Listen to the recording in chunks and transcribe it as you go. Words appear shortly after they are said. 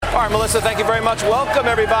All right, Melissa, thank you very much. Welcome,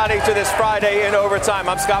 everybody, to this Friday in Overtime.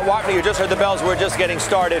 I'm Scott Wapner. You just heard the bells. We're just getting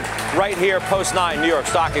started right here, post 9, New York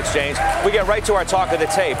Stock Exchange. We get right to our talk of the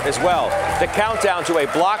tape as well. The countdown to a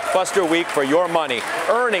blockbuster week for your money.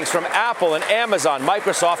 Earnings from Apple and Amazon,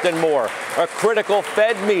 Microsoft, and more. A critical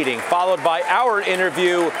Fed meeting, followed by our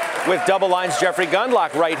interview with Double Line's Jeffrey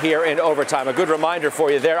Gundlach right here in Overtime. A good reminder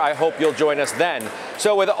for you there. I hope you'll join us then.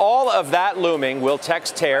 So with all of that looming, will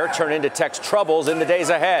tech's tear turn into tech's troubles in the days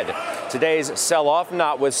ahead? Today's sell-off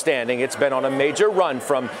notwithstanding, it's been on a major run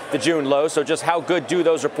from the June low. So just how good do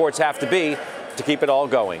those reports have to be to keep it all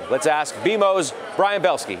going? Let's ask BMO's Brian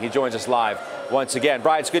Belsky. He joins us live once again.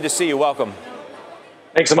 Brian, it's good to see you. Welcome.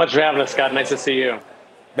 Thanks so much for having us, Scott. Nice to see you.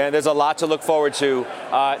 Man, there's a lot to look forward to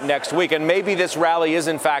next week. And maybe this rally is,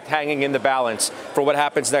 in fact, hanging in the balance for what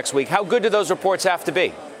happens next week. How good do those reports have to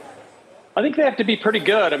be? I think they have to be pretty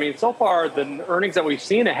good. I mean, so far, the earnings that we've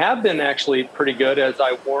seen have been actually pretty good, as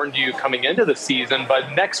I warned you coming into the season.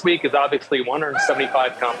 But next week is obviously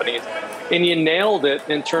 175 companies. And you nailed it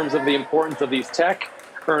in terms of the importance of these tech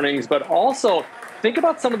earnings. But also, think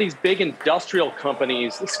about some of these big industrial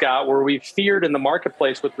companies, Scott, where we've feared in the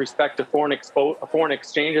marketplace with respect to foreign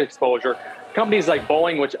exchange exposure. Companies like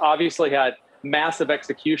Boeing, which obviously had massive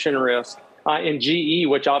execution risk, and GE,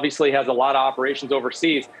 which obviously has a lot of operations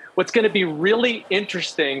overseas. What's going to be really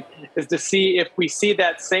interesting is to see if we see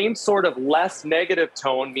that same sort of less negative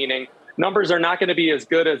tone, meaning numbers are not going to be as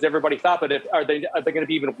good as everybody thought, but are they going to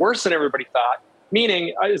be even worse than everybody thought?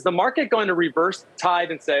 Meaning, is the market going to reverse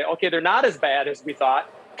tide and say, okay, they're not as bad as we thought,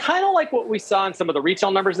 kind of like what we saw in some of the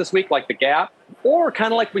retail numbers this week, like the Gap, or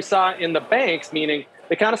kind of like we saw in the banks, meaning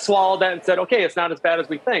they kind of swallowed that and said, okay, it's not as bad as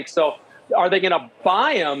we think. So are they going to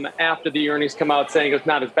buy them after the earnings come out saying it's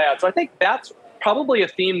not as bad? So I think that's probably a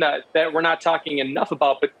theme that we're not talking enough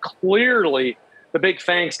about, but clearly the big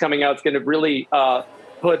FANGs coming out is going to really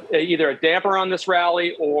put either a damper on this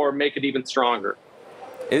rally or make it even stronger.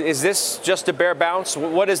 Is this just a bear bounce?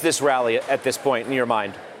 What is this rally at this point in your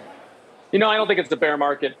mind? You know, I don't think it's the bear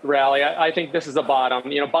market rally. I think this is a bottom.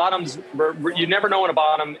 You know, bottoms, you never know what a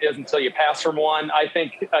bottom is until you pass from one. I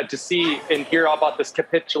think to see and hear about this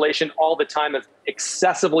capitulation all the time is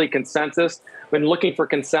excessively consensus. Been looking for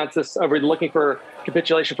consensus, we're looking for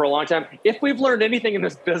capitulation for a long time. If we've learned anything in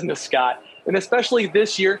this business, Scott, and especially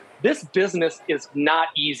this year, this business is not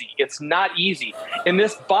easy. It's not easy. And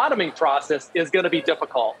this bottoming process is going to be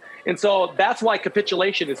difficult. And so that's why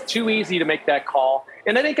capitulation is too easy to make that call.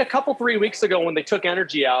 And I think 3 weeks ago when they took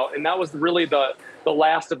energy out, and that was really the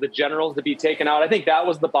last of the generals to be taken out, I think that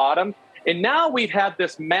was the bottom. And now we've had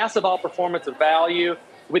this massive outperformance of value.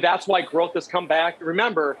 That's why growth has come back.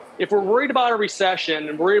 Remember, if we're worried about a recession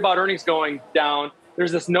and worried about earnings going down,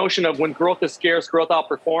 there's this notion of when growth is scarce, growth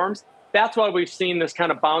outperforms. That's why we've seen this kind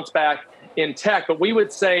of bounce back in tech. But we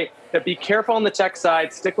would say that be careful on the tech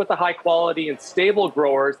side, stick with the high quality and stable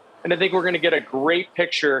growers. And I think we're going to get a great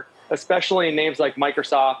picture, especially in names like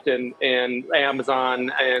Microsoft and Amazon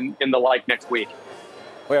and the like next week.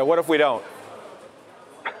 Well, what if we don't?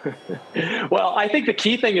 Well, I think the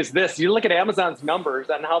key thing is this. You look at Amazon's numbers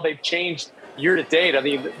and how they've changed year to date. I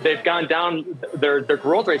mean, they've gone down, their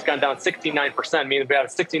growth rate's gone down 69%, meaning they have a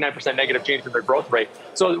 69% negative change in their growth rate.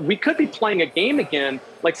 So we could be playing a game again,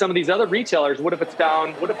 like some of these other retailers. What if it's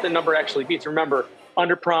down? What if the number actually beats? Remember,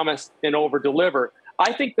 under promise and over deliver.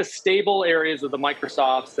 I think the stable areas of the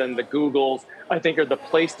Microsofts and the Googles, I think, are the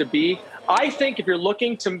place to be. I think if you're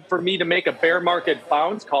looking for me to make a bear market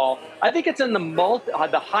bounce call, I think it's in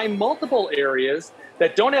the high multiple areas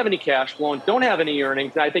that don't have any cash flow and don't have any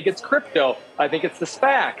earnings. And I think it's crypto. I think it's the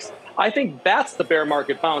SPACs. I think that's the bear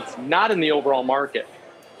market bounce, not in the overall market.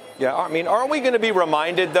 Yeah, I mean, aren't we going to be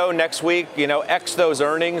reminded, though, next week, X those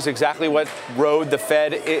earnings, exactly what road the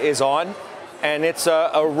Fed is on? And it's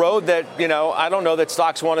a road that, I don't know that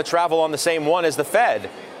stocks want to travel on the same one as the Fed.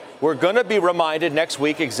 We're going to be reminded next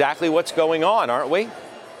week exactly what's going on, aren't we?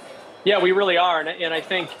 Yeah, we really are. And I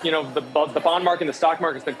think, the bond market and the stock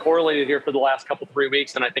market has been correlated here for the last 3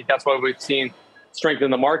 weeks. And I think that's why we've seen strength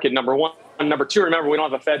in the market, number one. And number two, remember, we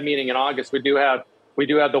don't have a Fed meeting in August. We do have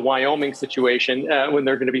the Wyoming situation when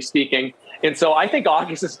they're going to be speaking. And so I think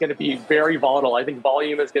August is going to be very volatile. I think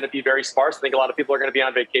volume is going to be very sparse. I think a lot of people are going to be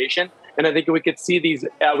on vacation. And I think we could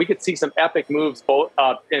see some epic moves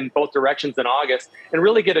in both directions in August and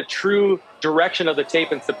really get a true direction of the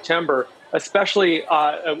tape in September, especially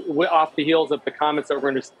off the heels of the comments that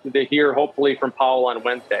we're going to hear, hopefully, from Powell on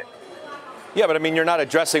Wednesday. Yeah, but I mean, you're not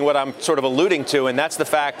addressing what I'm sort of alluding to, and that's the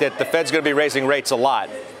fact that the Fed's going to be raising rates a lot,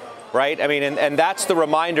 right? I mean, and that's the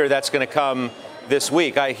reminder that's going to come this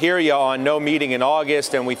week. I hear you on no meeting in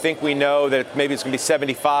August, and we think we know that maybe it's going to be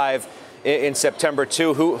 75 in September,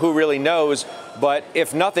 too. Who really knows? But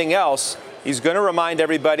if nothing else, he's going to remind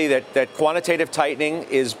everybody that quantitative tightening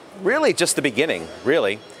is really just the beginning,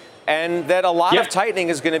 really, and that a lot of tightening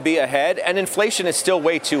is going to be ahead, and inflation is still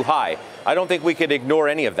way too high. I don't think we could ignore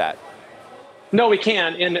any of that. No, we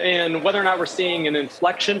can. And whether or not we're seeing an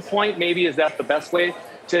inflection point, maybe is that the best way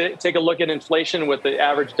to take a look at inflation, with the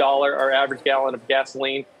average dollar or average gallon of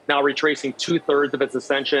gasoline now retracing 2/3 of its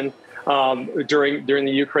ascension during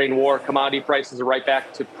the Ukraine war. Commodity prices are right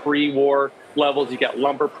back to pre-war levels. You got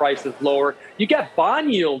lumber prices lower. You got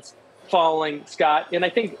bond yields falling, Scott. And I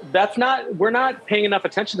think we're not paying enough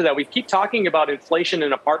attention to that. We keep talking about inflation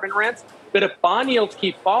and apartment rents, but if bond yields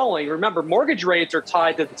keep falling, remember, mortgage rates are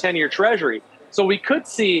tied to the 10-year Treasury. So we could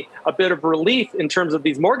see a bit of relief in terms of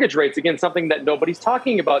these mortgage rates. Again, something that nobody's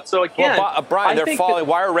talking about. So again, Brian, they're falling.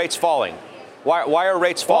 Why are rates falling? Why are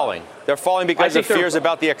rates falling? They're falling because of fears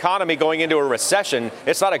about the economy going into a recession.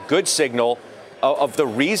 It's not a good signal of the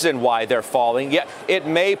reason why they're falling. Yet it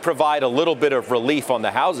may provide a little bit of relief on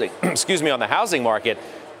the housing, on the housing market.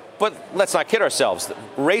 But let's not kid ourselves.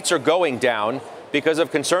 Rates are going down because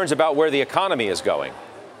of concerns about where the economy is going.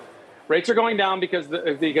 Rates are going down because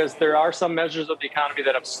there are some measures of the economy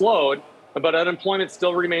that have slowed, but unemployment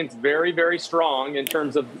still remains very, very strong in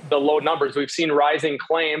terms of the low numbers. We've seen rising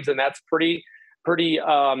claims, and that's pretty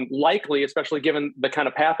likely, especially given the kind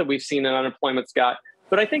of path that we've seen in unemployment, Scott.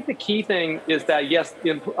 But I think the key thing is that, yes,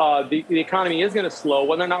 the economy is going to slow.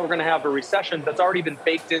 Whether or not we're going to have a recession, that's already been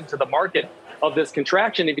baked into the market of this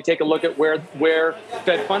contraction. If you take a look at where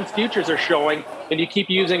Fed funds futures are showing, and you keep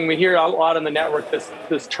using, we hear a lot on the network,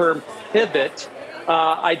 this term pivot.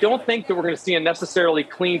 I don't think that we're going to see a necessarily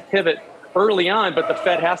clean pivot early on, but the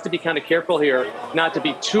Fed has to be kind of careful here not to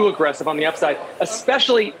be too aggressive on the upside,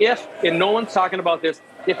 especially if, and no one's talking about this,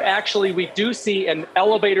 if actually we do see an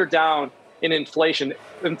elevator down in inflation.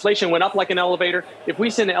 Inflation went up like an elevator. If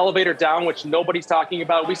we see an elevator down, which nobody's talking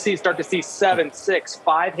about, we start to see 7, 6,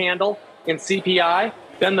 5 handle in CPI,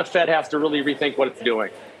 then the Fed has to really rethink what it's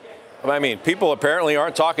doing. I mean, people apparently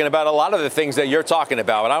aren't talking about a lot of the things that you're talking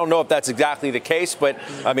about. And I don't know if that's exactly the case, but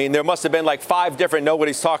I mean, there must have been like 5 different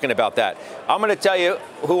nobody's talking about that. I'm going to tell you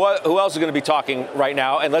who else is going to be talking right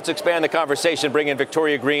now. And let's expand the conversation, bring in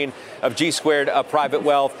Victoria Green of G Squared Private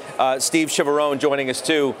Wealth, Steve Chiavarone joining us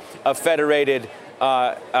too, of Federated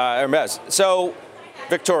Hermes. So,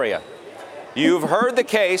 Victoria, you've heard the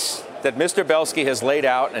case that Mr. Belsky has laid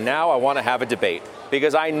out, and now I want to have a debate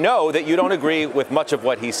because I know that you don't agree with much of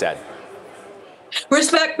what he said.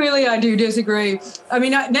 Respectfully, I do disagree. I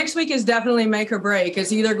mean, next week is definitely make or break.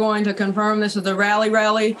 It's either going to confirm this is a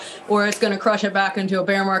rally, or it's going to crush it back into a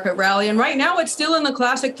bear market rally. And right now, it's still in the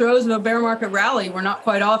classic throes of a bear market rally. We're not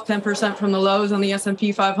quite off 10% from the lows on the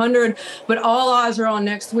S&P 500, but all eyes are on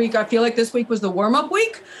next week. I feel like this week was the warm-up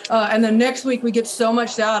week, and then next week we get so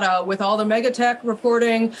much data with all the mega tech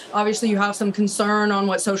reporting. Obviously, you have some concern on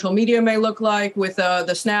what social media may look like with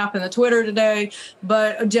the Snap and the Twitter today,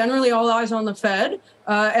 but generally all eyes on the Fed.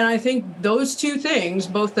 And I think those two things,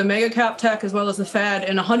 both the mega cap tech as well as the Fed,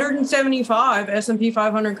 and 175 S&P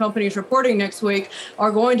 500 companies reporting next week,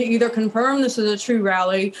 are going to either confirm this is a true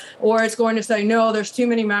rally, or it's going to say, no, there's too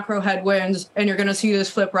many macro headwinds, and you're going to see this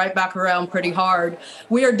flip right back around pretty hard.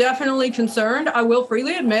 We are definitely concerned. I will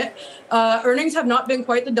freely admit, earnings have not been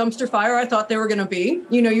quite the dumpster fire I thought they were going to be.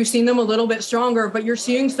 You know, you've seen them a little bit stronger, but you're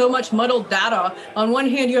seeing so much muddled data. On one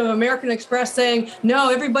hand, you have American Express saying, no,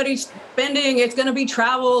 everybody's spending, it's going to be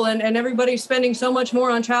travel, and everybody's spending so much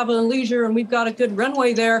more on travel and leisure, and we've got a good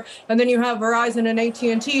runway there. And then you have Verizon and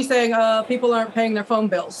AT&T saying people aren't paying their phone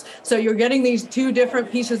bills. So you're getting these two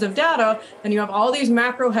different pieces of data, and you have all these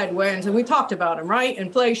macro headwinds, and we talked about them, right?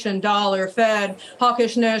 Inflation, dollar, Fed,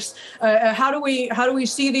 hawkishness. How do we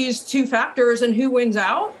see these two factors, and who wins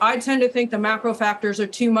out? I tend to think the macro factors are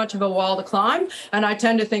too much of a wall to climb, and I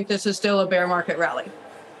tend to think this is still a bear market rally.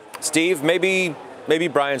 Steve, maybe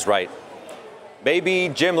Brian's right. Maybe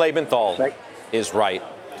Jim Lebenthal is right.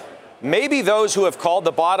 Maybe those who have called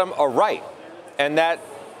the bottom are right, and that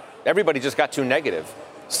everybody just got too negative.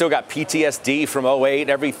 Still got PTSD from 08.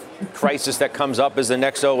 Every crisis that comes up is the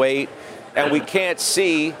next 08. And we can't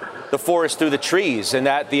see the forest through the trees, and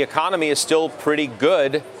that the economy is still pretty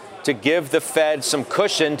good to give the Fed some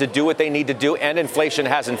cushion to do what they need to do, and inflation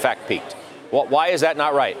has, in fact, peaked. Well, why is that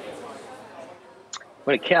not right? I'm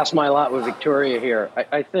going to cast my lot with Victoria here.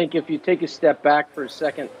 I think if you take a step back for a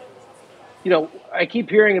second, you know, I keep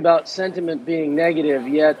hearing about sentiment being negative,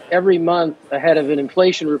 yet every month ahead of an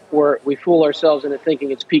inflation report, we fool ourselves into thinking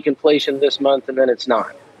it's peak inflation this month, and then it's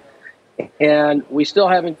not. And we still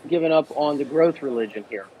haven't given up on the growth religion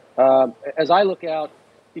here. As I look out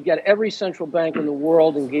You've got every central bank in the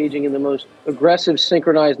world engaging in the most aggressive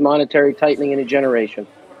synchronized monetary tightening in a generation.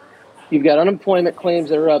 You've got unemployment claims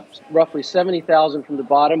that are up roughly 70,000 from the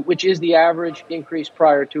bottom, which is the average increase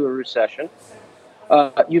prior to a recession.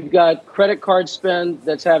 You've got credit card spend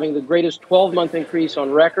that's having the greatest 12-month increase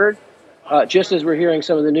on record, just as we're hearing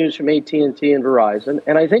some of the news from AT&T and Verizon.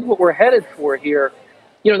 And I think what we're headed for here,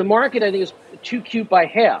 the market, I think, is too cute by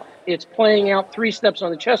half. It's playing out 3 steps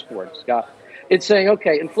on the chessboard, Scott. It's saying,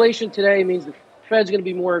 okay, inflation today means the Fed's going to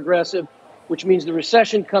be more aggressive, which means the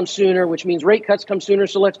recession comes sooner, which means rate cuts come sooner,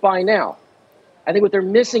 so let's buy now. I think what they're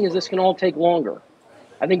missing is this can all take longer.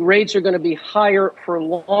 I think rates are going to be higher for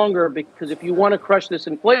longer because if you want to crush this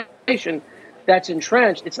inflation that's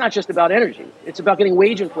entrenched, it's not just about energy. It's about getting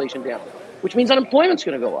wage inflation down, which means unemployment's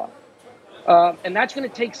going to go up. And that's going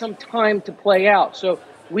to take some time to play out. So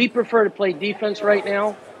we prefer to play defense right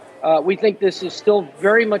now. We think this is still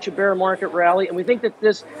very much a bear market rally, and we think that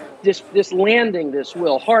this landing,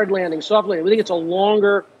 hard landing, soft landing, we think it's a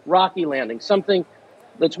longer, rocky landing, something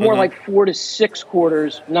that's more like 4 to 6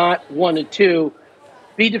 quarters, not 1 to 2.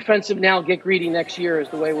 Be defensive now, get greedy next year is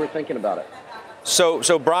the way we're thinking about it.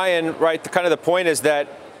 So Brian, right, the point is that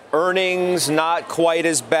earnings not quite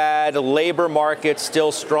as bad, labor market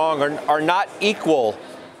still strong, are not equal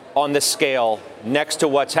on the scale next to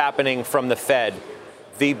what's happening from the Fed.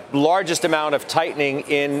 The largest amount of tightening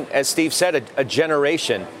in, as Steve said, a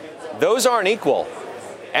generation. Those aren't equal.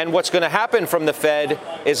 And what's going to happen from the Fed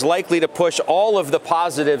is likely to push all of the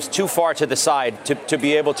positives too far to the side to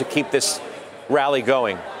be able to keep this rally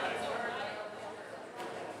going.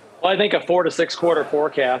 Well, I think a 4 to 6 quarter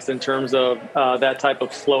forecast in terms of that type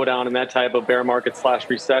of slowdown and that type of bear market /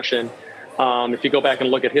 recession. If you go back and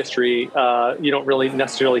look at history, you don't really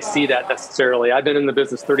necessarily see that necessarily. I've been in the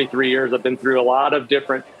business 33 years. I've been through a lot of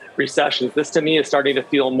different recessions. This, to me, is starting to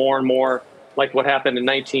feel more and more like what happened in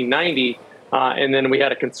 1990. And then we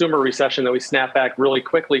had a consumer recession that we snapped back really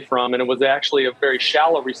quickly from. And it was actually a very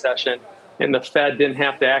shallow recession. And the Fed didn't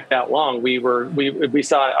have to act that long. We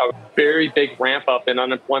saw a very big ramp up in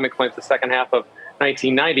unemployment claims the second half of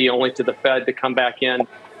 1990, only to the Fed to come back in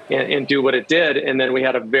and do what it did. And then we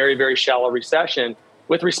had a very, very shallow recession.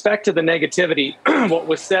 With respect to the negativity, what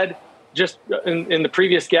was said just in the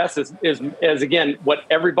previous guest is again, what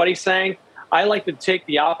everybody's saying. I like to take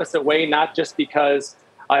the opposite way, not just because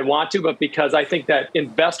I want to, but because I think that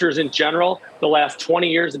investors in general, the last 20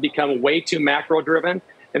 years have become way too macro driven,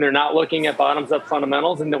 and they're not looking at bottoms up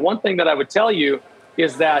fundamentals. And the one thing that I would tell you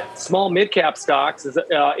is that small mid-cap stocks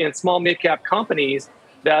and small mid-cap companies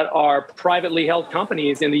that are privately held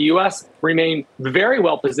companies in the U.S. remain very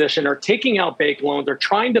well positioned, are taking out bank loans, are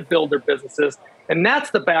trying to build their businesses. And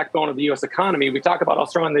that's the backbone of the U.S. economy. We talk about how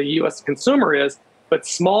strong the U.S. consumer is, but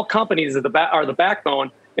small companies are the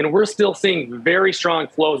backbone. And we're still seeing very strong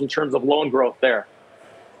flows in terms of loan growth there.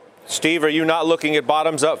 Steve, are you not looking at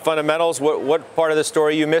bottoms up fundamentals? What part of the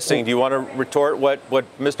story are you missing? Do you want to retort what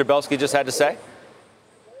Mr. Belsky just had to say?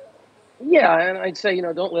 Yeah, and I'd say,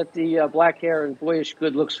 don't let the black hair and boyish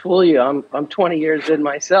good looks fool you. I'm 20 years in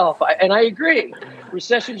myself, and I agree.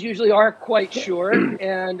 Recessions usually are quite short,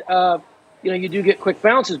 and you do get quick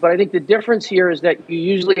bounces. But I think the difference here is that you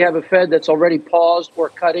usually have a Fed that's already paused or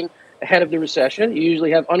cutting ahead of the recession. You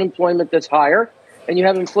usually have unemployment that's higher, and you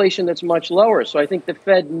have inflation that's much lower. So I think the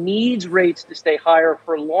Fed needs rates to stay higher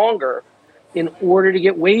for longer in order to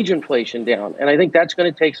get wage inflation down, and I think that's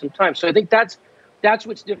going to take some time. So I think that's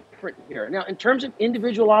what's different here. Now, in terms of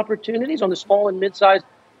individual opportunities on the small and mid-sized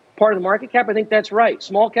part of the market cap, I think that's right.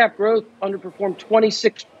 Small cap growth underperformed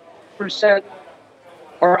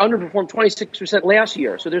 26% last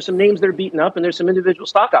year. So there's some names that are beaten up, and there's some individual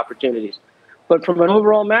stock opportunities. But from an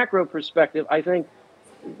overall macro perspective, I think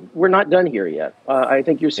we're not done here yet. I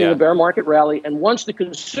think you're seeing a bear market rally. And once the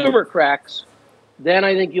consumer cracks, then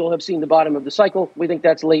I think you'll have seen the bottom of the cycle. We think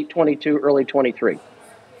that's late 22, early 23.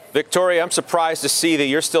 Victoria, I'm surprised to see that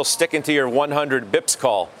you're still sticking to your 100 bips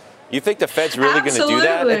call. You think the Fed's really going to do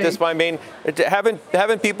that at this point? I mean,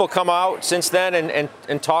 haven't people come out since then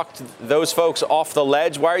and talked those folks off the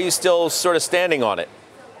ledge? Why are you still sort of standing on it?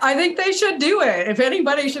 I think they should do it. If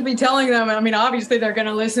anybody should be telling them, I mean, obviously they're going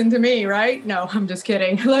to listen to me, right? No, I'm just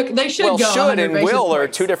kidding. Look, they should go. Well, should and will are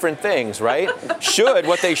two different things, right? Should,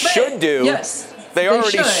 what they should do. Yes. They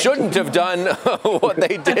already shouldn't have done what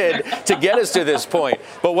they did to get us to this point.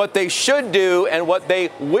 But what they should do and what they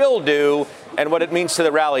will do and what it means to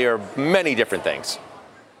the rally are many different things.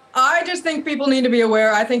 I just think people need to be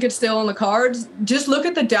aware. I think it's still on the cards. Just look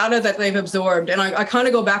at the data that they've absorbed. And I kind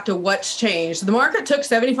of go back to what's changed. The market took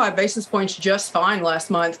 75 basis points just fine last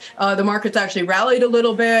month. The market's actually rallied a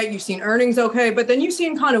little bit. You've seen earnings okay, but then you've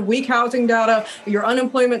seen kind of weak housing data. Your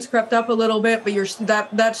unemployment's crept up a little bit, but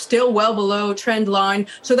that's still well below trend line.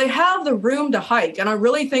 So they have the room to hike. And I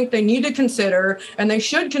really think they need to consider, and they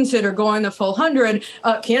should consider going the full 100.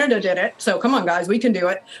 Canada did it. So come on, guys, we can do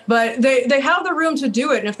it. But they have the room to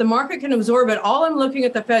do it. And if the market can absorb it, all I'm looking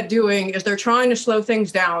at the Fed doing is they're trying to slow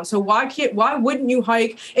things down. So why wouldn't you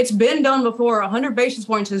hike? It's been done before. 100 basis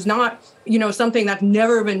points is not, something that's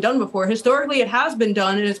never been done before. Historically, it has been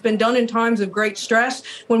done, and it's been done in times of great stress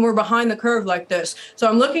when we're behind the curve like this. So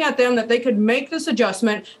I'm looking at them that they could make this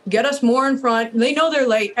adjustment, get us more in front. They know they're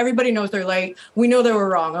late. Everybody knows they're late. We know they were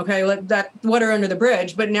wrong. Okay, let that water under the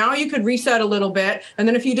bridge. But now you could reset a little bit, and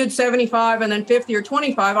then if you did 75 and then 50 or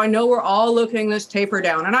 25, I know we're all looking this taper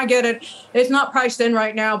down, and I get it. It's not priced in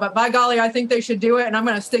right now, but by golly, I think they should do it, and I'm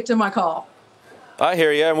going to stick to my call. I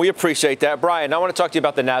hear you, and we appreciate that. Brian, I want to talk to you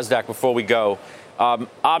about the NASDAQ before we go.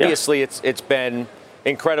 Obviously, it's been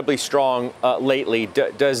incredibly strong lately.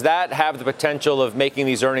 Does that have the potential of making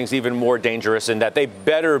these earnings even more dangerous, and that they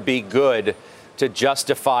better be good to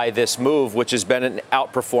justify this move, which has been an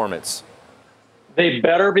outperformance? They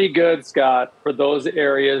better be good, Scott, for those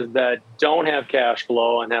areas that don't have cash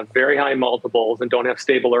flow and have very high multiples and don't have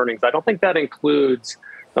stable earnings. I don't think that includes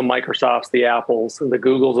the Microsofts, the Apples, and the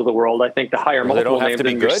Googles of the world. I think the higher multiple names,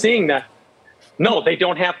 and you're seeing that. No, they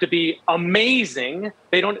don't have to be amazing.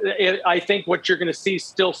 They don't. I think what you're going to see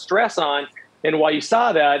still stress on, and why you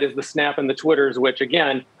saw that, is the Snap and the Twitters, which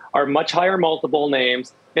again are much higher multiple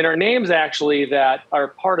names, and are names actually that are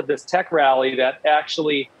part of this tech rally that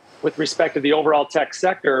actually, with respect to the overall tech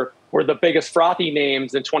sector, were the biggest frothy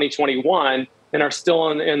names in 2021 and are still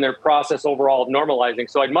in their process overall of normalizing.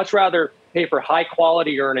 So I'd much rather pay for high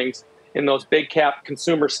quality earnings in those big cap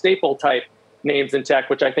consumer staple type names in tech,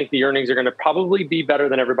 which I think the earnings are going to probably be better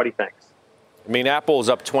than everybody thinks. I mean, Apple is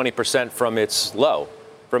up 20% from its low,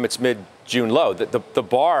 from its mid-June low. The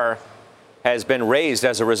bar has been raised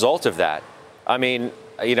as a result of that. I mean,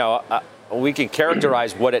 we can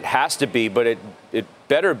characterize what it has to be, but it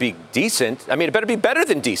better be decent. I mean, it better be better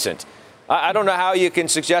than decent. I don't know how you can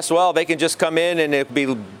suggest, well, they can just come in and it'll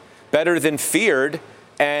be better than feared,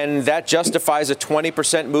 and that justifies a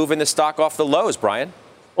 20% move in the stock off the lows, Brian.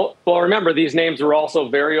 Well, remember, these names were also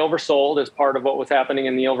very oversold as part of what was happening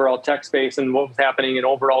in the overall tech space and what was happening in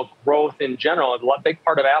overall growth in general. A big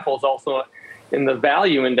part of Apple is also in the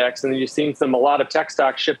value index, and you've seen a lot of tech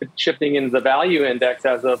stocks shifting into the value index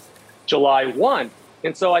as of July 1.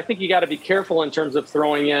 And so I think you got to be careful in terms of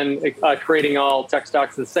throwing in, creating all tech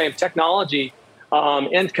stocks the same. Technology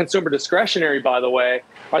and consumer discretionary, by the way,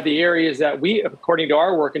 are the areas that we, according to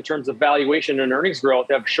our work in terms of valuation and earnings growth,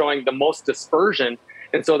 have showing the most dispersion.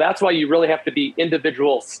 And so that's why you really have to be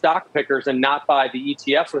individual stock pickers and not buy the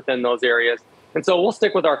ETFs within those areas. And so we'll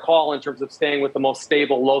stick with our call in terms of staying with the most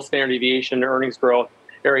stable, low standard deviation earnings growth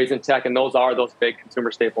areas in tech. And those are those big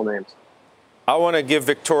consumer staple names. I want to give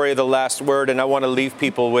Victoria the last word, and I want to leave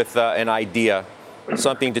people with an idea,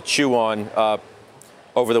 something to chew on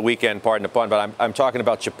over the weekend, pardon the pun, but I'm talking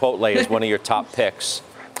about Chipotle as one of your top picks.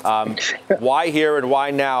 Why here and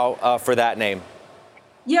why now for that name?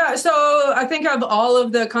 Yeah, so I think of all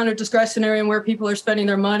of the kind of discretionary and where people are spending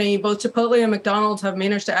their money, both Chipotle and McDonald's have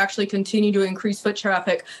managed to actually continue to increase foot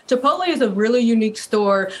traffic. Chipotle is a really unique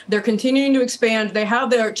store. They're continuing to expand. They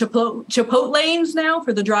have their Chipotlanes now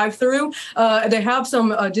for the drive-through. They have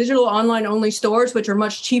some digital online-only stores, which are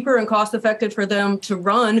much cheaper and cost-effective for them to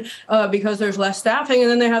run because there's less staffing.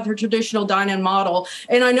 And then they have their traditional dine-in model.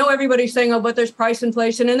 And I know everybody's saying, oh, but there's price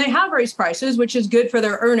inflation. And they have raised prices, which is good for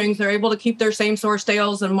their earnings. They're able to keep their same-store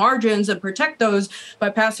sales and margins and protect those by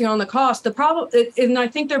passing on the cost. The problem, and I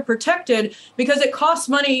think they're protected because it costs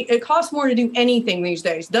money. It costs more to do anything these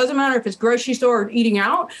days. Doesn't matter if it's grocery store or eating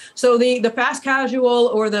out. So the fast casual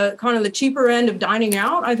or the kind of the cheaper end of dining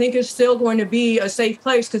out, I think is still going to be a safe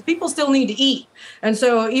place because people still need to eat. And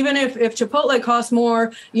so even if Chipotle costs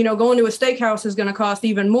more, going to a steakhouse is going to cost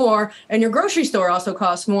even more, and your grocery store also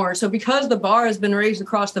costs more. So because the bar has been raised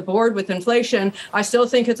across the board with inflation, I still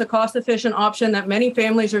think it's a cost-efficient option that many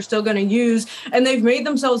families are still going to use, and they've made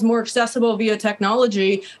themselves more accessible via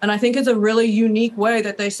technology. And I think it's a really unique way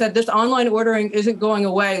that they said this online ordering isn't going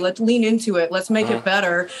away. Let's lean into it. Let's make it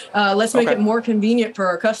better. Let's make it more convenient for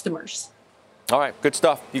our customers. All right, good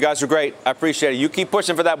stuff. You guys are great. I appreciate it. You keep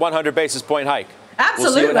pushing for that 100 basis point hike.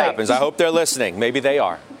 Absolutely. We'll see what happens. I hope they're listening. Maybe they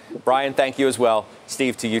are. Brian, thank you as well.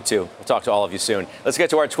 Steve, to you too. We'll talk to all of you soon. Let's get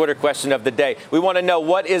to our Twitter question of the day. We want to know,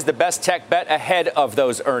 what is the best tech bet ahead of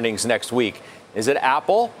those earnings next week? Is it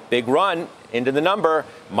Apple? Big run into the number.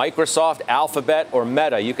 Microsoft, Alphabet, or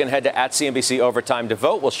Meta? You can head to @CNBC Overtime to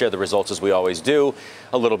vote. We'll share the results as we always do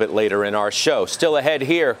a little bit later in our show. Still ahead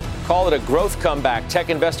here, call it a growth comeback. Tech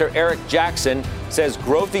investor Eric Jackson says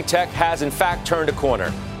growthy tech has in fact turned a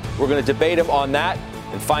corner. We're going to debate him on that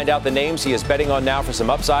and find out the names he is betting on now for some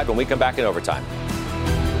upside when we come back in Overtime.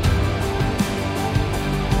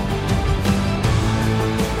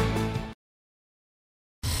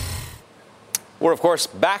 We're, of course,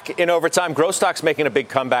 back in Overtime. Growth stocks making a big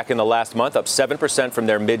comeback in the last month, up 7% from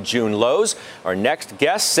their mid-June lows. Our next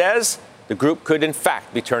guest says the group could, in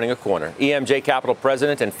fact, be turning a corner. EMJ Capital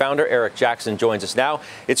president and founder Eric Jackson joins us now.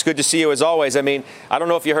 It's good to see you, as always. I mean, I don't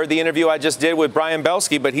know if you heard the interview I just did with Brian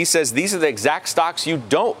Belsky, but he says these are the exact stocks you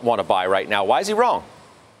don't want to buy right now. Why is he wrong?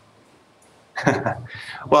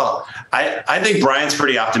 Well, I think Brian's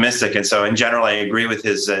pretty optimistic, and so in general, I agree with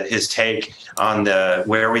his take on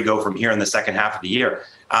where we go from here in the second half of the year.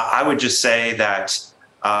 I would just say that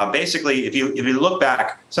basically, if you look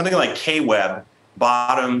back, something like KWeb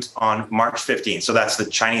bottomed on March 15th, so that's the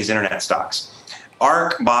Chinese internet stocks.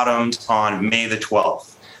 ARK bottomed on May the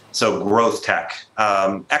 12th, so growth tech.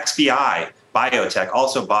 XBI, biotech,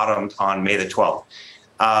 also bottomed on May the 12th.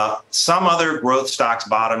 Some other growth stocks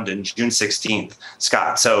bottomed in June 16th,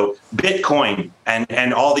 Scott. So Bitcoin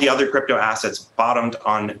and all the other crypto assets bottomed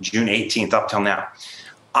on June 18th up till now.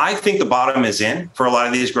 I think the bottom is in for a lot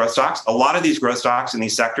of these growth stocks. A lot of these growth stocks in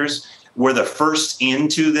these sectors were the first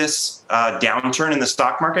into this downturn in the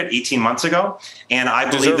stock market 18 months ago. And I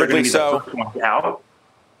believe they're going to be the first ones out.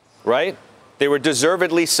 Right? They were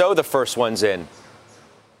deservedly so the first ones in.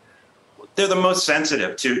 They're the most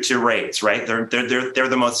sensitive to rates, right? They're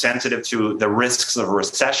the most sensitive to the risks of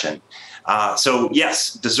recession. So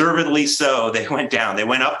yes, deservedly so, they went down. They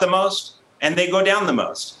went up the most, and they go down the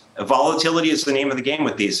most. Volatility is the name of the game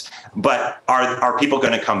with these. But are people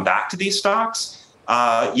going to come back to these stocks?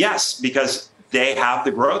 Yes, because they have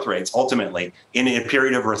the growth rates ultimately in a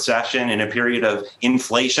period of recession, in a period of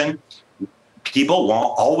inflation. People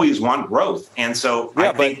always want growth, and so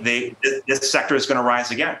I think this sector is going to rise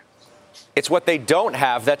again. It's what they don't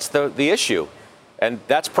have that's the issue, and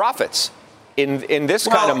that's profits. In this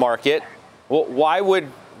kind of market, well, why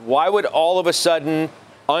would all of a sudden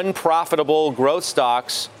unprofitable growth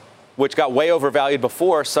stocks, which got way overvalued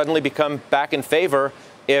before, suddenly become back in favor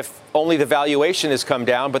if only the valuation has come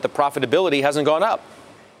down but the profitability hasn't gone up?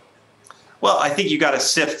 Well, I think you got to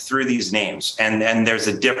sift through these names, and there's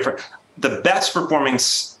the best performing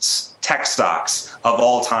tech stocks of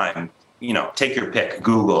all time. Take your pick: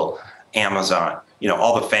 Google, Amazon,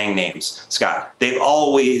 all the FANG names, Scott. They've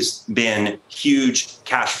always been huge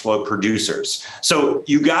cash flow producers. So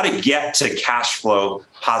you got to get to cash flow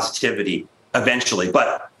positivity eventually.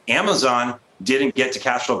 But Amazon didn't get to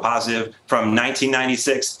cash flow positive from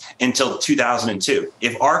 1996 until 2002.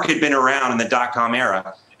 If ARK had been around in the dot-com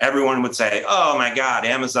era, everyone would say, oh my God,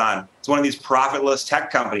 Amazon, it's one of these profitless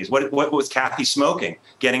tech companies. What was Kathy smoking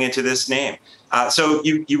getting into this name? So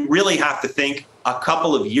you really have to think a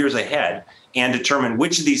couple of years ahead and determine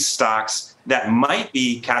which of these stocks that might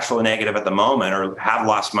be cash flow negative at the moment or have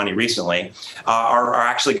lost money recently are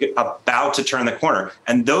actually about to turn the corner.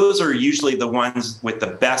 And those are usually the ones with the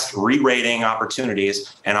best re-rating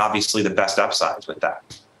opportunities and obviously the best upsides with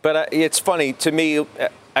that. But it's funny to me.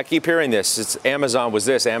 I keep hearing this. It's Amazon was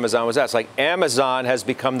this, Amazon was that. It's like Amazon has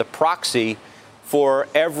become the proxy for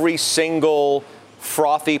every single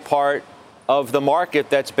frothy part of the market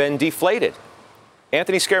that's been deflated.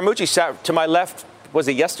 Anthony Scaramucci sat to my left, was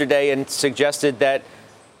it yesterday, and suggested that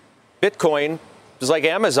Bitcoin was like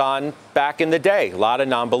Amazon back in the day. A lot of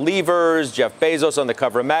non-believers, Jeff Bezos on the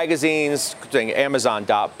cover of magazines, saying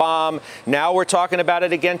Amazon.bomb. Now we're talking about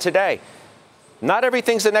it again today. Not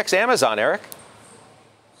everything's the next Amazon, Eric.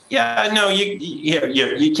 Yeah, no,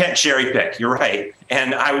 you can't cherry pick. You're right.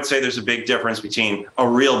 And I would say there's a big difference between a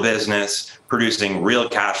real business producing real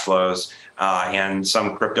cash flows and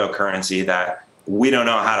some cryptocurrency that we don't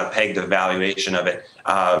know how to peg the valuation of it.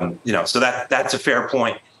 So that's a fair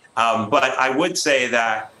point. But I would say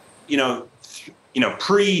that,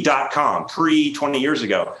 pre-dot-com, 20 years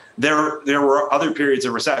ago, there were other periods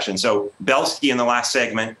of recession. So Belsky in the last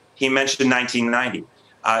segment, he mentioned 1990.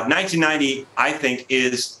 1990, I think,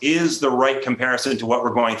 is the right comparison to what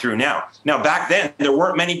we're going through now. Now, back then, there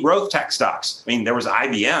weren't many growth tech stocks. I mean, there was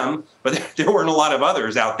IBM, but there weren't a lot of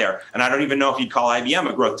others out there. And I don't even know if you'd call IBM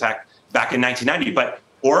a growth tech back in 1990. But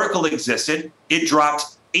Oracle existed. It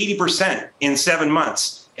dropped 80% in 7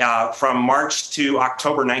 months from March to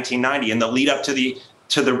October 1990 in the lead up to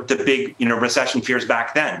the big recession fears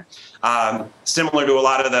back then. Similar to a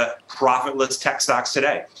lot of the profitless tech stocks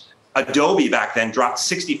today. Adobe back then dropped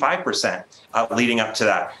 65% leading up to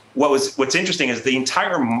that. What's interesting is the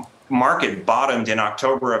entire market bottomed in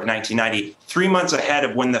October of 1990, 3 months ahead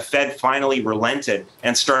of when the Fed finally relented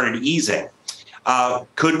and started easing.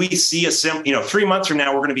 Could we see 3 months from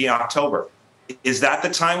now, we're going to be in October. Is that the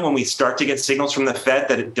time when we start to get signals from the Fed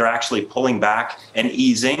that they're actually pulling back and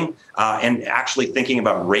easing and actually thinking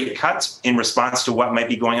about rate cuts in response to what might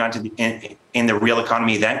be going on in the real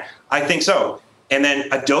economy then? I think so. And then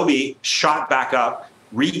Adobe shot back up,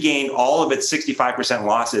 regained all of its 65%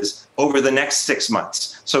 losses over the next 6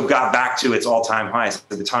 months. So got back to its all-time highs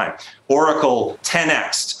at the time. Oracle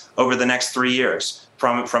 10x'd over the next 3 years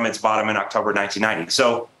from its bottom in October 1990.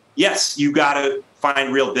 So yes, you got to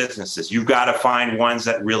find real businesses. You've got to find ones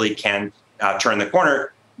that really can turn the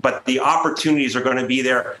corner. But the opportunities are going to be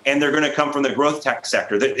there, and they're going to come from the growth tech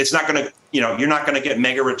sector. It's not going to, you're not going to get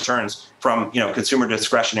mega returns from, consumer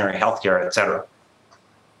discretionary healthcare, et cetera.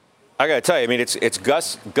 I got to tell you, I mean, it's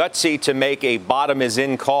gutsy to make a bottom is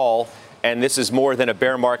in call, and this is more than a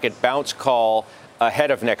bear market bounce call ahead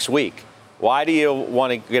of next week. Why do you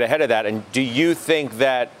want to get ahead of that? And do you think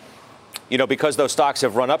that, because those stocks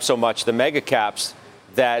have run up so much, the mega caps,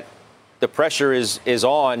 that the pressure is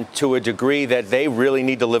on to a degree that they really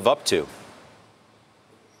need to live up to?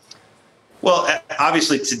 Well,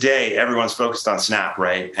 obviously today everyone's focused on Snap,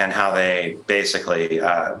 right, and how they basically,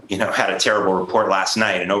 had a terrible report last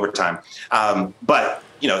night in overtime. But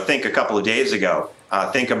think a couple of days ago.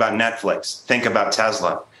 Think about Netflix. Think about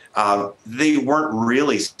Tesla. They weren't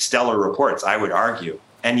really stellar reports, I would argue,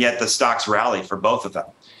 and yet the stocks rally for both of them.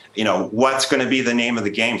 What's going to be the name of the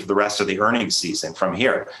game for the rest of the earnings season from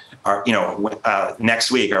here?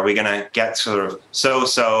 Next week, are we going to get sort of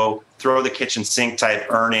so throw the kitchen sink type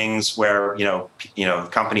earnings where,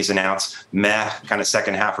 companies announce meh kind of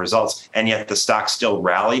second half results, and yet the stocks still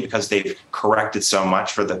rally because they've corrected so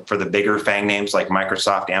much for the bigger FANG names like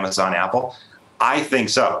Microsoft, Amazon, Apple? I think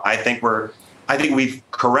so. I think we've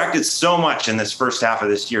corrected so much in this first half of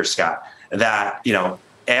this year, Scott, that,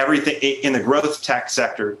 everything in the growth tech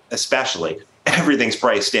sector, especially, everything's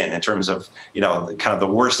priced in terms of, kind of the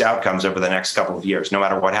worst outcomes over the next couple of years, no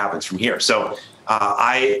matter what happens from here. So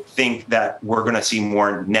I think that we're going to see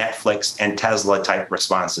more Netflix and Tesla type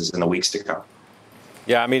responses in the weeks to come.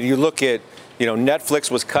 Yeah, I mean, you look at,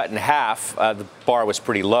 Netflix was cut in half. The bar was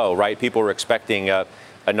pretty low, right? People were expecting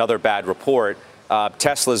another bad report.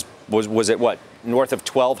 Tesla's was at what, north of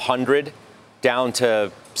 1,200 down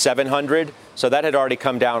to 700. So that had already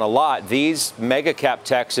come down a lot. These mega cap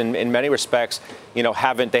techs, in many respects,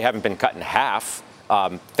 haven't been cut in half.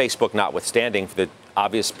 Facebook notwithstanding for the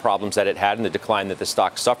obvious problems that it had and the decline that the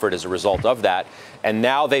stock suffered as a result of that. And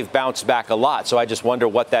now they've bounced back a lot. So I just wonder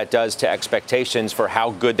what that does to expectations for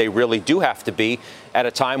how good they really do have to be at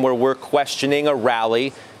a time where we're questioning a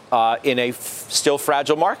rally in a still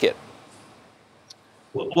fragile market.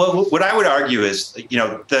 Well, what I would argue is,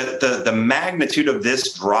 the magnitude of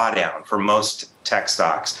this drawdown for most tech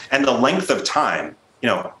stocks and the length of time,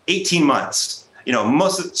 18 months,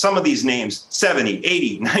 some of these names, 70,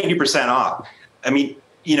 80, 90% off. I mean,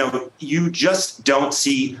 you just don't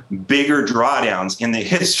see bigger drawdowns in the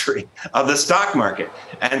history of the stock market.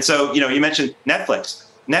 And so, you mentioned Netflix.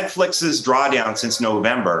 Netflix's drawdown since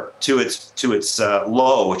November to its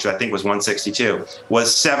low, which I think was 162,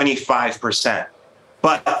 was 75%.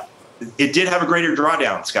 But it did have a greater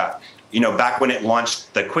drawdown, Scott. Back when it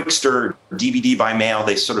launched the Quickster DVD by mail,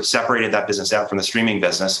 they sort of separated that business out from the streaming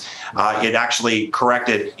business. It actually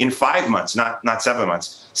corrected in 5 months, not 7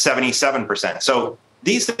 months, 77%. So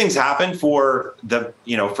these things happen for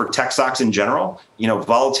for tech stocks in general.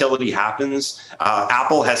 Volatility happens.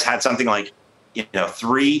 Apple has had something like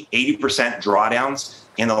 80% drawdowns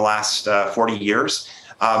in the last 40 years.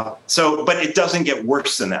 But it doesn't get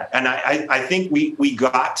worse than that. And I think we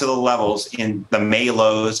got to the levels in the May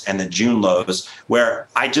lows and the June lows where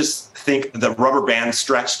I just think the rubber band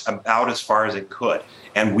stretched about as far as it could.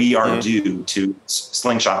 And we are due to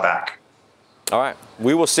slingshot back. All right.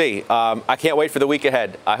 We will see. I can't wait for the week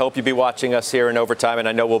ahead. I hope you'll be watching us here in overtime, and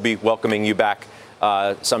I know we'll be welcoming you back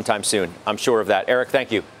sometime soon. I'm sure of that. Eric,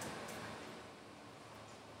 thank you.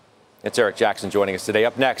 It's Eric Jackson joining us today.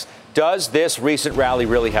 Up next, does this recent rally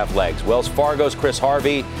really have legs? Wells Fargo's Chris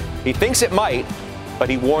Harvey, he thinks it might, but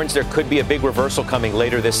he warns there could be a big reversal coming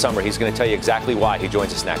later this summer. He's going to tell you exactly why. He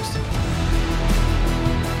joins us next.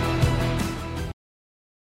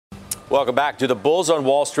 Welcome back. Do the bulls on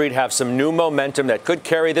Wall Street have some new momentum that could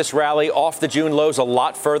carry this rally off the June lows a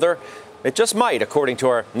lot further? It just might, according to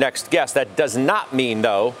our next guest. That does not mean,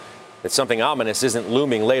 though, that something ominous isn't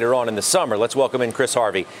looming later on in the summer. Let's welcome in Chris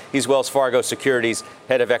Harvey. He's Wells Fargo Securities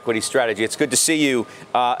Head of Equity Strategy. It's good to see you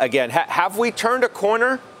again. Have we turned a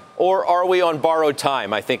corner, or are we on borrowed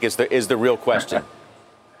time, I think is the real question.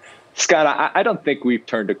 Scott, I don't think we've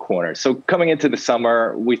turned a corner. So coming into the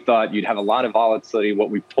summer, we thought you'd have a lot of volatility.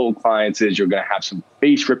 What we told clients is you're going to have some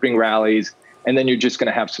base ripping rallies, and then you're just going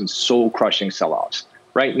to have some soul crushing sell-offs.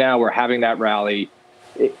 Right now, we're having that rally.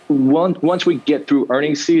 Once we get through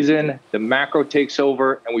earnings season, the macro takes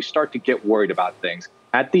over and we start to get worried about things.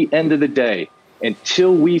 At the end of the day,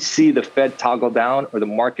 until we see the Fed toggle down or the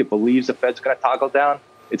market believes the Fed's going to toggle down,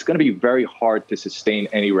 it's going to be very hard to sustain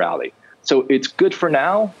any rally. So it's good for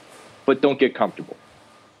now, but don't get comfortable.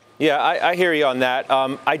 Yeah, I hear you on that.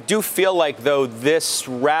 I do feel like, though, this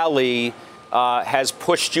rally has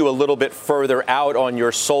pushed you a little bit further out on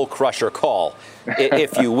your soul crusher call,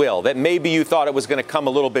 if you will, that maybe you thought it was going to come a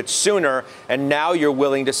little bit sooner, and now you're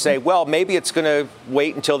willing to say, well, maybe it's going to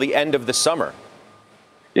wait until the end of the summer.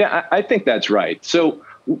 Yeah, I think that's right. So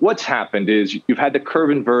what's happened is you've had the curve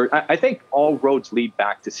invert. I think all roads lead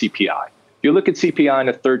back to CPI. If you look at CPI on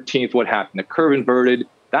the 13th, what happened? The curve inverted.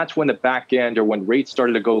 That's when the back end, or when rates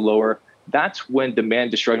started to go lower. That's when demand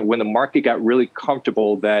destruction, when the market got really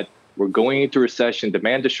comfortable that we're going into recession,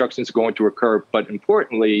 demand destruction is going to occur. But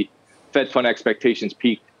importantly, Fed fund expectations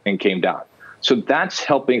peaked and came down. So that's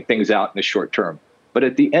helping things out in the short term. But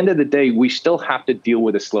at the end of the day, we still have to deal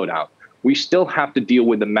with a slowdown. We still have to deal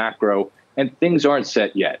with the macro, and things aren't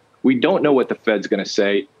set yet. We don't know what the Fed's going to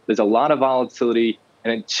say. There's a lot of volatility.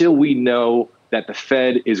 And until we know that the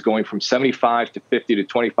Fed is going from 75 to 50 to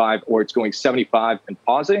 25, or it's going 75 and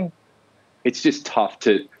pausing, it's just tough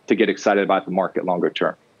to get excited about the market longer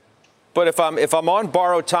term. But if I'm on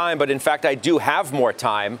borrowed time, but in fact I do have more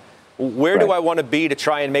time, where do I want to be to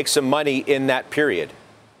try and make some money in that period?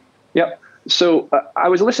 Yep. So I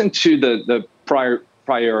was listening to the prior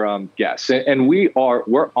guests, and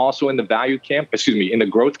we're also in the value camp. In the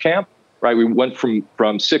growth camp, right? We went from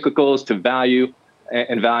cyclicals to value,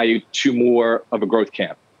 and value to more of a growth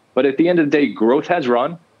camp. But at the end of the day, growth has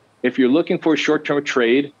run. If you're looking for a short-term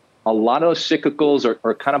trade, a lot of those cyclicals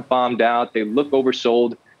are kind of bombed out. They look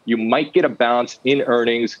oversold. You might get a bounce in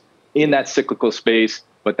earnings in that cyclical space,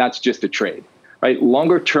 but that's just a trade, right?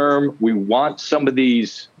 Longer term, we want some of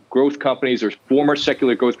these growth companies or former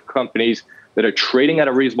secular growth companies that are trading at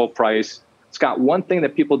a reasonable price. Scott, one thing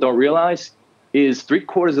that people don't realize is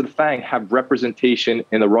 3/4 of the FANG have representation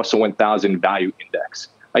in the Russell 1000 value index.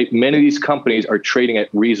 Right? Many of these companies are trading at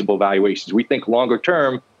reasonable valuations. We think longer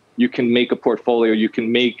term, you can make a portfolio, you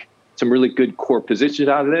can make some really good core positions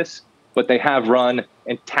out of this, but they have run,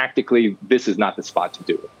 and tactically, this is not the spot to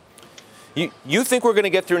do it. You think we're going to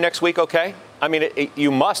get through next week okay? I mean,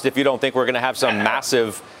 you must if you don't think we're going to have some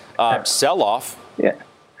massive sell-off.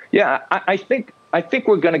 Yeah. I think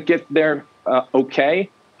we're going to get there okay.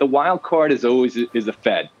 The wild card is always the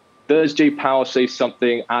Fed. Does Jay Powell say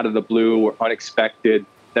something out of the blue or unexpected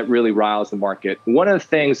that really riles the market? One of the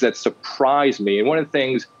things that surprised me, and one of the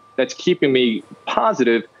things that's keeping me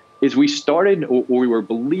positive, is we were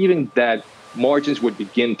believing that margins would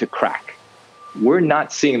begin to crack. We're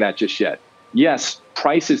not seeing that just yet. Yes,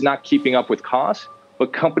 price is not keeping up with cost,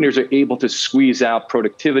 but companies are able to squeeze out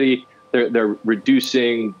productivity. They're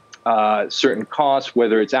reducing certain costs,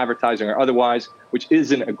 whether it's advertising or otherwise, which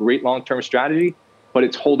isn't a great long-term strategy, but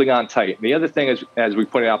it's holding on tight. And the other thing is, as we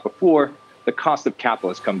pointed out before, the cost of capital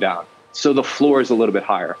has come down. So the floor is a little bit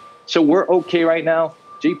higher. So we're okay right now.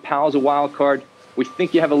 Jay Powell's a wild card. We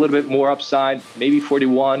think you have a little bit more upside, maybe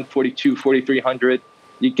 41, 42, 4,300.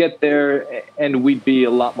 You get there, and we'd be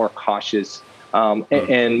a lot more cautious.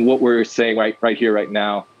 And what we're saying right here, right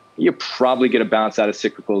now, you probably get a bounce out of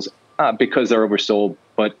cyclicals because they're oversold.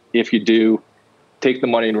 But if you do, take the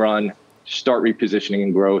money and run, start repositioning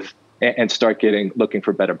in growth, and start looking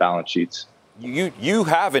for better balance sheets. You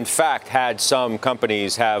have, in fact, had some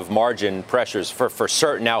companies have margin pressures for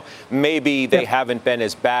certain. Now, maybe they haven't been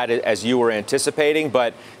as bad as you were anticipating,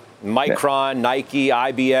 but Micron, Nike,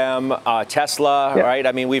 IBM, Tesla, right?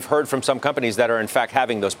 I mean, we've heard from some companies that are, in fact,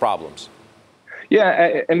 having those problems.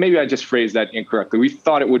 Yeah, and maybe I just phrased that incorrectly. We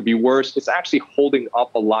thought it would be worse. It's actually holding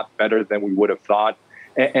up a lot better than we would have thought.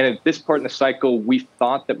 And at this part in the cycle, we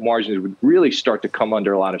thought that margins would really start to come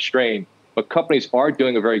under a lot of strain. But companies are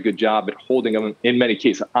doing a very good job at holding them in many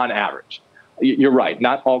cases, on average. You're right.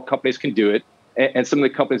 Not all companies can do it. And some of the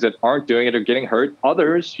companies that aren't doing it are getting hurt.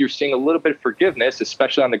 Others, you're seeing a little bit of forgiveness,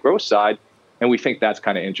 especially on the growth side. And we think that's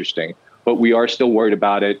kind of interesting. But we are still worried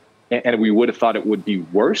about it. And we would have thought it would be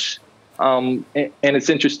worse. And it's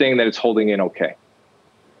interesting that it's holding in okay.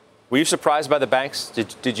 Were you surprised by the banks?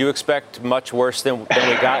 Did you expect much worse than we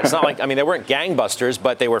got? It's not like, I mean, they weren't gangbusters,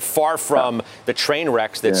 but they were far from the train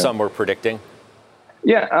wrecks that some were predicting.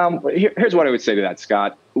 Yeah, here's what I would say to that,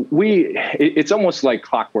 Scott. It's almost like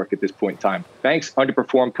clockwork at this point in time. Banks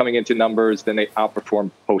underperform coming into numbers, then they outperform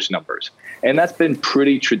post numbers. And that's been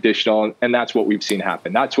pretty traditional, and that's what we've seen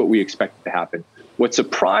happen. That's what we expected to happen. What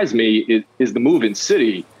surprised me is the move in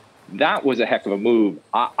Citi. That was a heck of a move.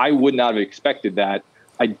 I would not have expected that.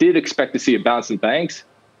 I did expect to see a bounce in banks,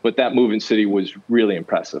 but that move in Citi was really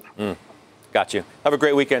impressive. Got you. Have a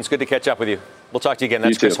great weekend. It's good to catch up with you. We'll talk to you again.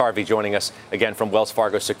 That's Chris Harvey joining us again from Wells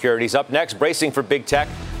Fargo Securities. Up next, bracing for big tech.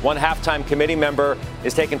 One halftime committee member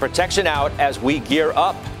is taking protection out as we gear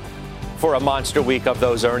up for a monster week of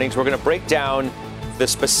those earnings. We're going to break down the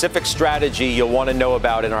specific strategy you'll want to know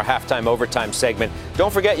about in our halftime overtime segment.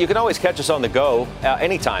 Don't forget, you can always catch us on the go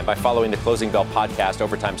anytime by following the Closing Bell podcast.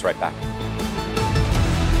 Overtime's right back.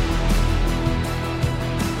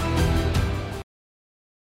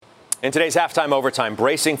 In today's halftime overtime,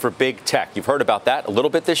 bracing for big tech. You've heard about that a little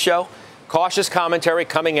bit this show. Cautious commentary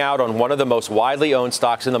coming out on one of the most widely owned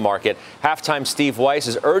stocks in the market. Halftime Steve Weiss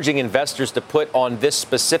is urging investors to put on this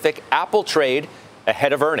specific Apple trade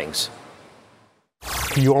ahead of earnings.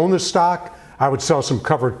 If you own the stock, I would sell some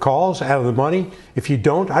covered calls out of the money. If you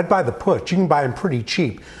don't, I'd buy the puts. You can buy them pretty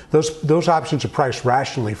cheap. Those options are priced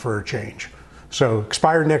rationally for a change. So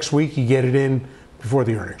expire next week, you get it in before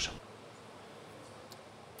the earnings.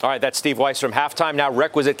 All right, that's Steve Weiss from Halftime. Now,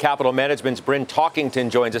 Requisite Capital Management's Bryn Talkington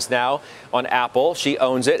joins us now on Apple. She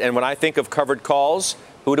owns it. And when I think of covered calls,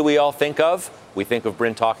 who do we all think of? We think of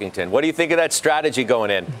Bryn Talkington. What do you think of that strategy going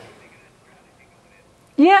in?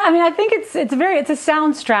 Yeah, I mean, I think it's a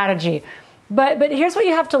sound strategy. But here's what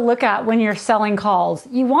you have to look at when you're selling calls.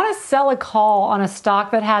 You want to sell a call on a stock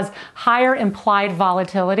that has higher implied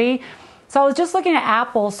volatility. So I was just looking at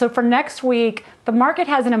Apple. So for next week, the market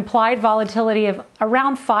has an implied volatility of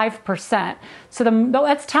around 5%. So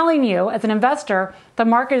that's telling you, as an investor, the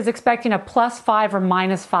market is expecting a +5 or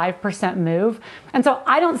 -5% move. And so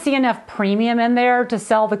I don't see enough premium in there to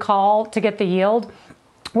sell the call to get the yield.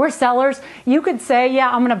 We're sellers. You could say, yeah,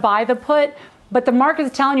 I'm going to buy the put, but the market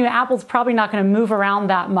is telling you Apple's probably not going to move around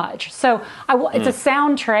that much. So it's a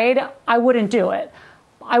sound trade. I wouldn't do it.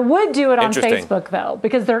 I would do it on Facebook, though,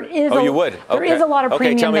 because there is you would? There is a lot of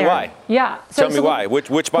premium there. Tell me why. Yeah. Tell me why.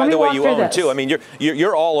 Which by the way, you own too. I mean,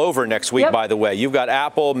 you're all over next week, by the way. You've got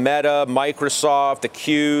Apple, Meta, Microsoft, the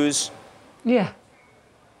Qs.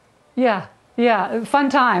 Yeah. Fun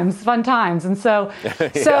times. And so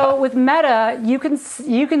with Meta, you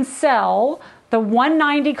can sell the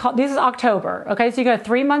 190 call. This is October. Okay, so you go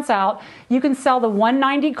 3 months out. You can sell the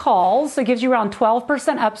 190 calls. So it gives you around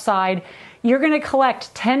 12% upside. You're going to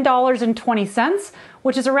collect $10.20,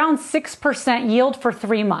 which is around 6% yield for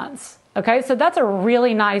 3 months. Okay, so that is a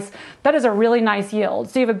really nice yield.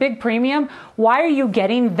 So you have a big premium. Why are you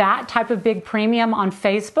getting that type of big premium on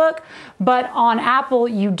Facebook, but on Apple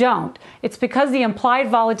you don't? It's because the implied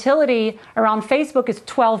volatility around Facebook is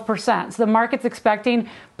 12%. So the market's expecting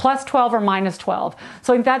 +12 or -12.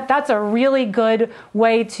 So that's a really good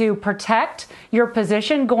way to protect your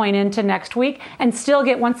position going into next week and still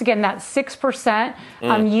get, once again, that 6%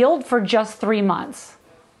 yield for just 3 months.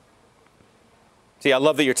 See, I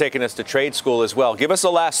love that you're taking us to trade school as well. Give us a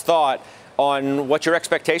last thought on what your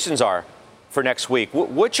expectations are for next week.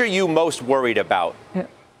 Which are you most worried about? Yeah.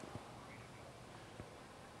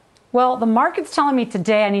 Well, the market's telling me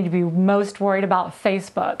today I need to be most worried about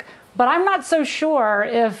Facebook. But I'm not so sure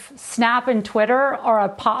if Snap and Twitter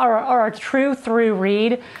are a true through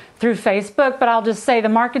read through Facebook. But I'll just say the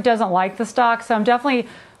market doesn't like the stock, so I'm definitely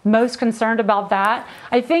most concerned about that.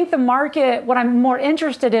 I think the market, what I'm more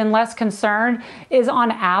interested in, less concerned, is on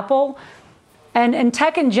Apple. And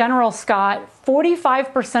tech in general, Scott,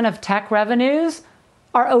 45% of tech revenues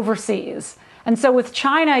are overseas. And so with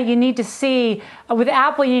China, you need to see, with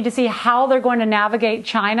Apple, you need to see how they're going to navigate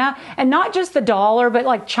China, and not just the dollar, but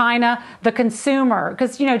like China, the consumer.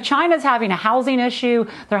 Because, China's having a housing issue.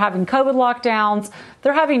 They're having COVID lockdowns.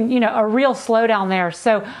 They're having, a real slowdown there.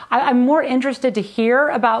 So I'm more interested to hear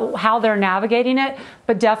about how they're navigating it.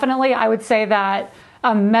 But definitely, I would say that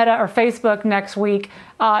Meta or Facebook next week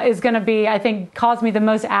is going to be, I think, cause me the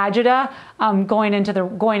most agita going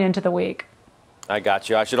into the week. I got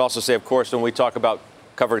you. I should also say, of course, when we talk about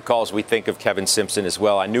covered calls, we think of Kevin Simpson as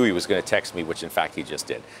well. I knew he was going to text me, which in fact he just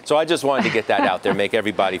did. So I just wanted to get that out there, make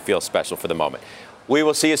everybody feel special for the moment. We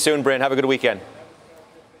will see you soon, Bryn. Have a good weekend.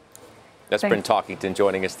 That's Bryn Talkington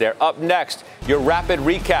joining us there. Up next, your rapid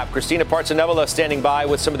recap. Christina Partsinevelos standing by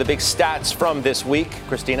with some of the big stats from this week.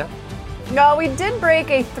 Christina? Well, we did break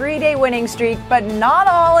a 3-day winning streak, but not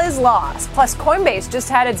all is lost. Plus, Coinbase just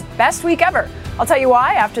had its best week ever. I'll tell you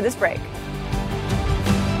why after this break.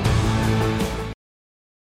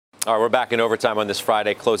 All right, we're back in overtime on this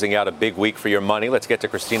Friday, closing out a big week for your money. Let's get to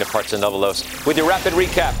Christina Partsinevelos with your rapid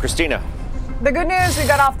recap. Christina. The good news, we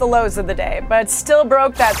got off the lows of the day, but still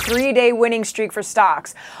broke that 3-day winning streak for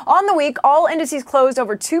stocks. On the week, all indices closed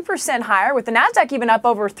over 2% higher, with the Nasdaq even up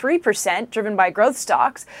over 3%, driven by growth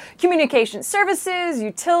stocks. Communication services,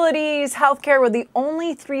 utilities, healthcare were the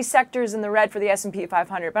only 3 sectors in the red for the S&P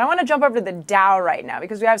 500. But I want to jump over to the Dow right now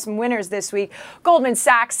because we have some winners this week. Goldman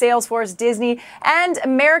Sachs, Salesforce, Disney, and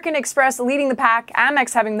American Express leading the pack.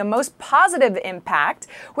 Amex having the most positive impact,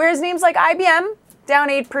 whereas names like IBM down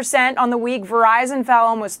 8% on the week. Verizon fell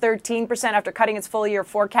almost 13% after cutting its full-year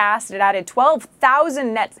forecast. It added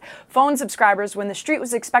 12,000 net phone subscribers when the street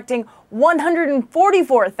was expecting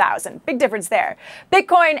 144,000. Big difference there.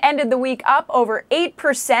 Bitcoin ended the week up over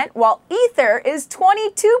 8%, while Ether is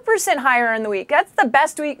 22% higher in the week. That's the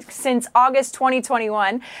best week since August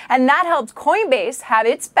 2021, and that helped Coinbase have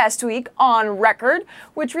its best week on record,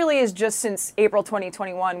 which really is just since April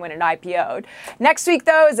 2021 when it IPO'd. Next week,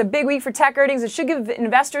 though, is a big week for tech earnings. It should give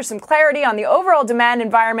investors some clarity on the overall demand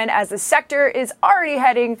environment as the sector is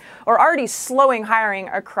already slowing hiring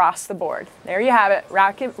across the board. There you have it.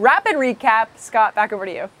 Rapid recap. Scott, back over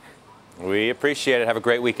to you. We appreciate it. Have a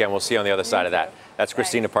great weekend. We'll see you on the other side of that. That's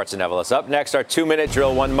Christina Partsinevelos. Up next, our 2-minute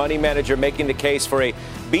drill. One money manager making the case for a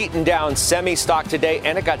beaten down semi stock today,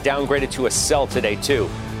 and it got downgraded to a sell today, too.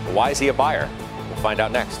 Why is he a buyer? We'll find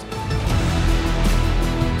out next.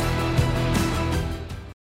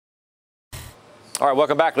 All right,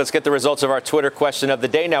 welcome back. Let's get the results of our Twitter question of the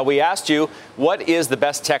day. Now, we asked you, what is the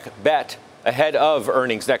best tech bet ahead of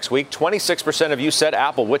earnings next week? 26% of you said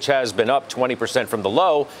Apple, which has been up 20% from the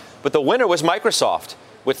low. But the winner was Microsoft,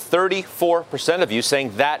 with 34% of you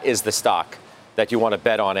saying that is the stock that you want to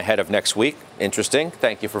bet on ahead of next week. Interesting.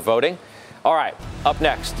 Thank you for voting. All right, up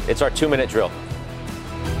next, it's our 2-minute drill.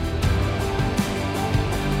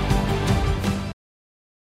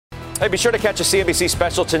 Hey, be sure to catch a CNBC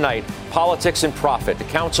special tonight, Politics and Profit. The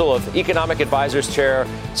Council of Economic Advisors Chair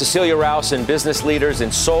Cecilia Rouse and business leaders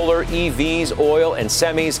in solar, EVs, oil, and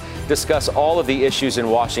semis discuss all of the issues in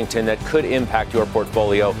Washington that could impact your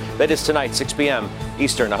portfolio. That is tonight, 6 p.m.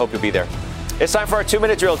 Eastern. I hope you'll be there. It's time for our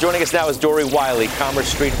 2-minute drill. Joining us now is Dory Wiley,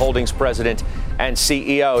 Commerce Street Holdings President and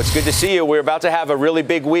CEO. It's good to see you. We're about to have a really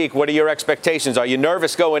big week. What are your expectations? Are you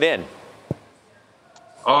nervous going in?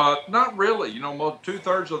 Not really. You know,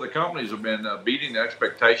 2/3 of the companies have been beating the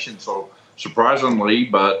expectations. So surprisingly,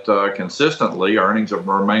 but consistently, earnings have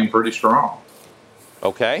remained pretty strong.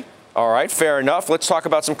 Okay. All right. Fair enough. Let's talk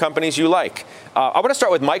about some companies you like. I want to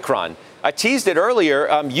start with Micron. I teased it earlier.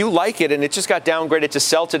 You like it, and it just got downgraded to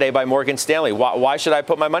sell today by Morgan Stanley. Why should I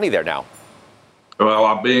put my money there now? Well,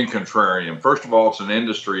 I'm being contrarian. First of all, it's an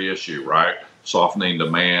industry issue, right? Softening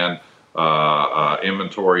demand.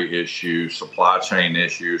 Inventory issues, supply chain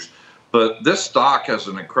issues. But this stock has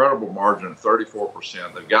an incredible margin of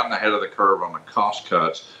 34%. They've gotten ahead of the curve on the cost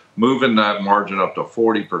cuts, moving that margin up to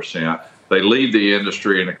 40%. They lead the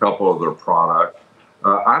industry in a couple of their products.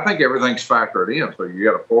 I think everything's factored in. So you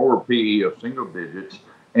got a forward PE of single digits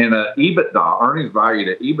and an EBITDA, earnings value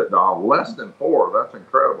to EBITDA of less than 4. That's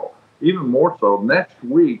incredible. Even more so, next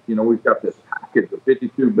week, you know, we've got this package of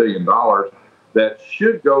 $52 billion that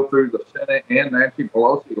should go through the Senate, and Nancy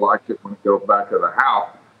Pelosi likes it when it goes back to the House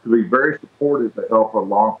to be very supportive to help with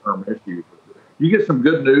long-term issues. You get some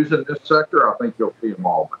good news in this sector, I think you'll see them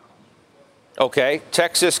all. Okay.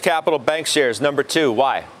 Texas Capital Bank shares, number 2.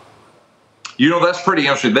 Why? You know, that's pretty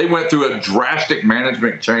interesting. They went through a drastic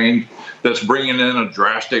management change that's bringing in a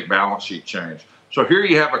drastic balance sheet change. So here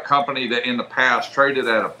you have a company that in the past traded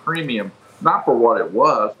at a premium, not for what it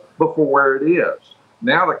was, but for where it is.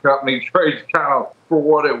 Now the company trades kind of for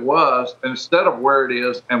what it was instead of where it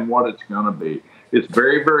is and what it's going to be. It's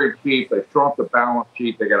very, very cheap. They shrunk the balance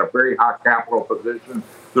sheet. They got a very high capital position.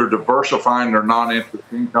 They're diversifying their non-interest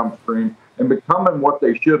income stream and becoming what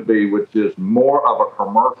they should be, which is more of a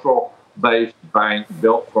commercial-based bank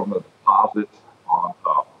built from the deposits on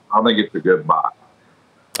top. I think it's a good buy.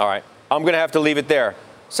 All right. I'm going to have to leave it there.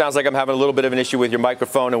 Sounds like I'm having a little bit of an issue with your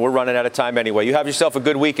microphone, and we're running out of time anyway. You have yourself a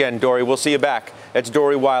good weekend, Dory. We'll see you back. That's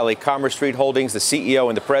Dory Wiley, Commerce Street Holdings, the CEO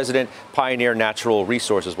and the president. Pioneer Natural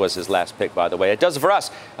Resources was his last pick, by the way. It does it for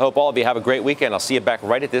us. I hope all of you have a great weekend. I'll see you back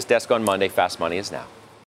right at this desk on Monday. Fast Money is now.